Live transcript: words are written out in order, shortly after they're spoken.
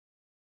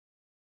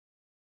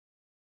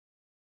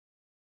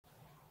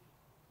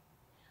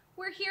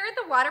We're here at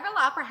the Waterville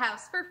Opera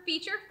House for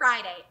Feature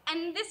Friday,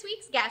 and this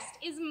week's guest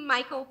is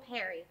Michael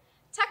Perry.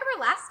 Tucker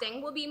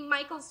Everlasting will be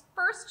Michael's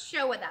first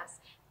show with us,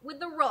 with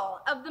the role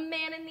of the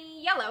man in the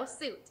yellow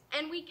suit,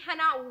 and we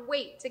cannot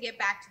wait to get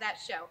back to that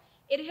show.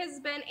 It has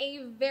been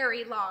a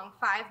very long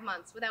 5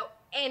 months without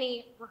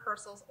any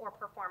rehearsals or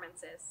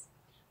performances.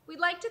 We'd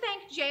like to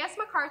thank J.S.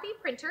 McCarthy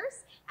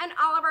Printers and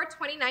all of our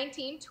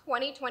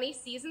 2019-2020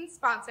 season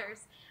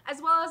sponsors,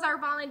 as well as our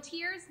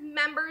volunteers,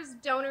 members,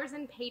 donors,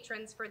 and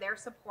patrons for their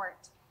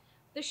support.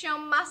 The show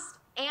must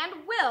and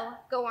will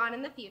go on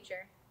in the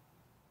future.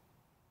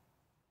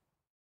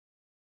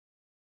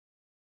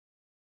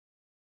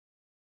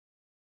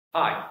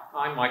 Hi,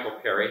 I'm Michael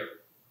Perry,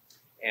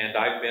 and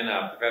I've been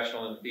a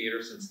professional in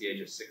theater since the age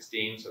of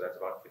 16, so that's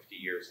about 50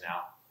 years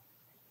now.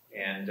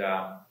 And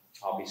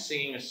I'll be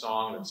singing a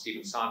song that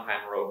Stephen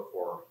Sondheim wrote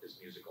for his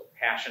musical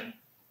Passion,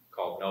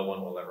 called No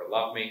One Will Ever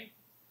Love Me.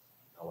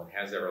 No one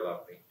has ever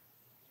loved me.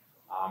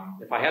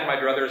 If I had my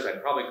druthers,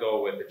 I'd probably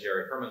go with the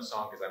Jerry Herman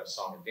song because I'm a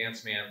song and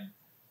dance man,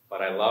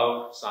 but I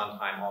love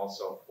Sondheim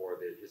also for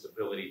his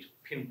ability to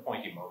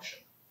pinpoint emotion.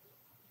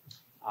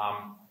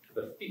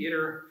 The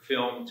theater,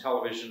 film,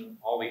 television,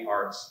 all the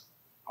arts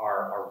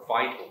are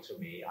vital to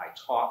me. I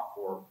taught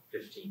for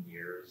 15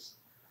 years.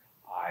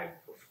 I've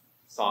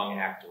sung,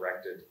 act,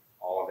 directed,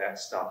 all of that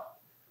stuff.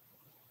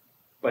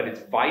 But it's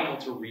vital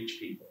to reach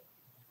people.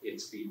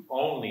 It's the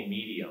only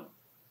medium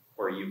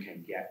where you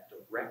can get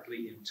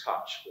directly in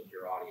touch with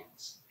your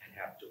audience and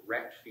have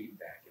direct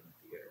feedback in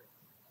the theater.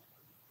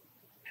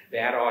 And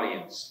that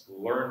audience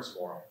learns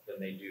more than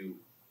they do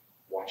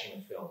watching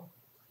a film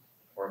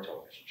or a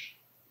television show.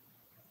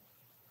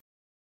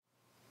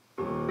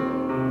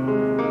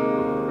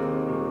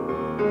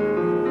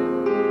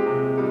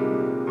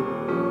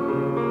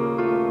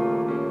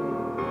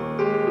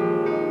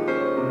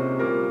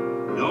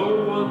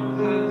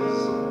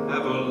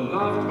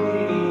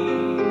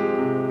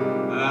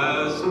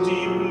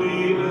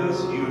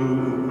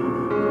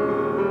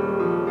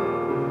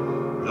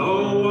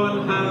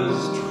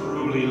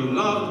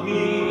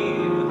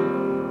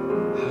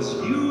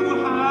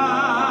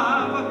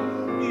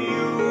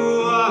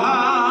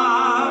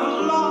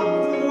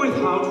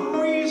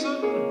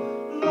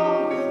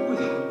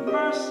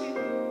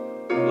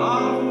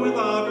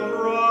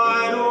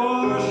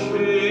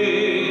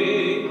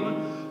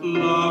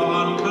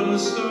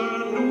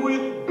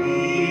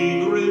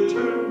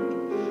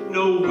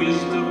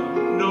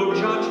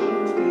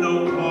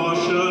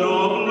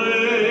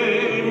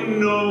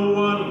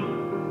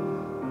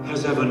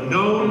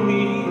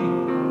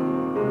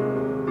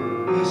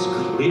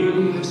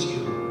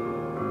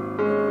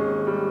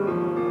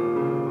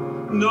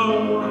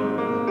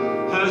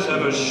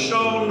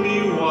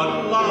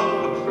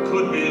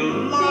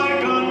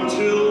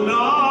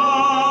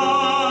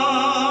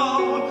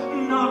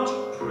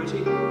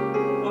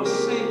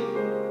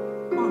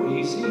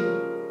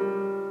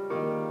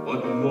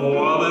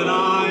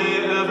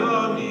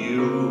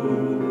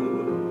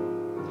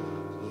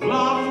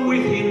 Love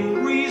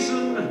within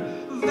reason,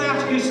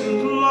 that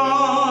isn't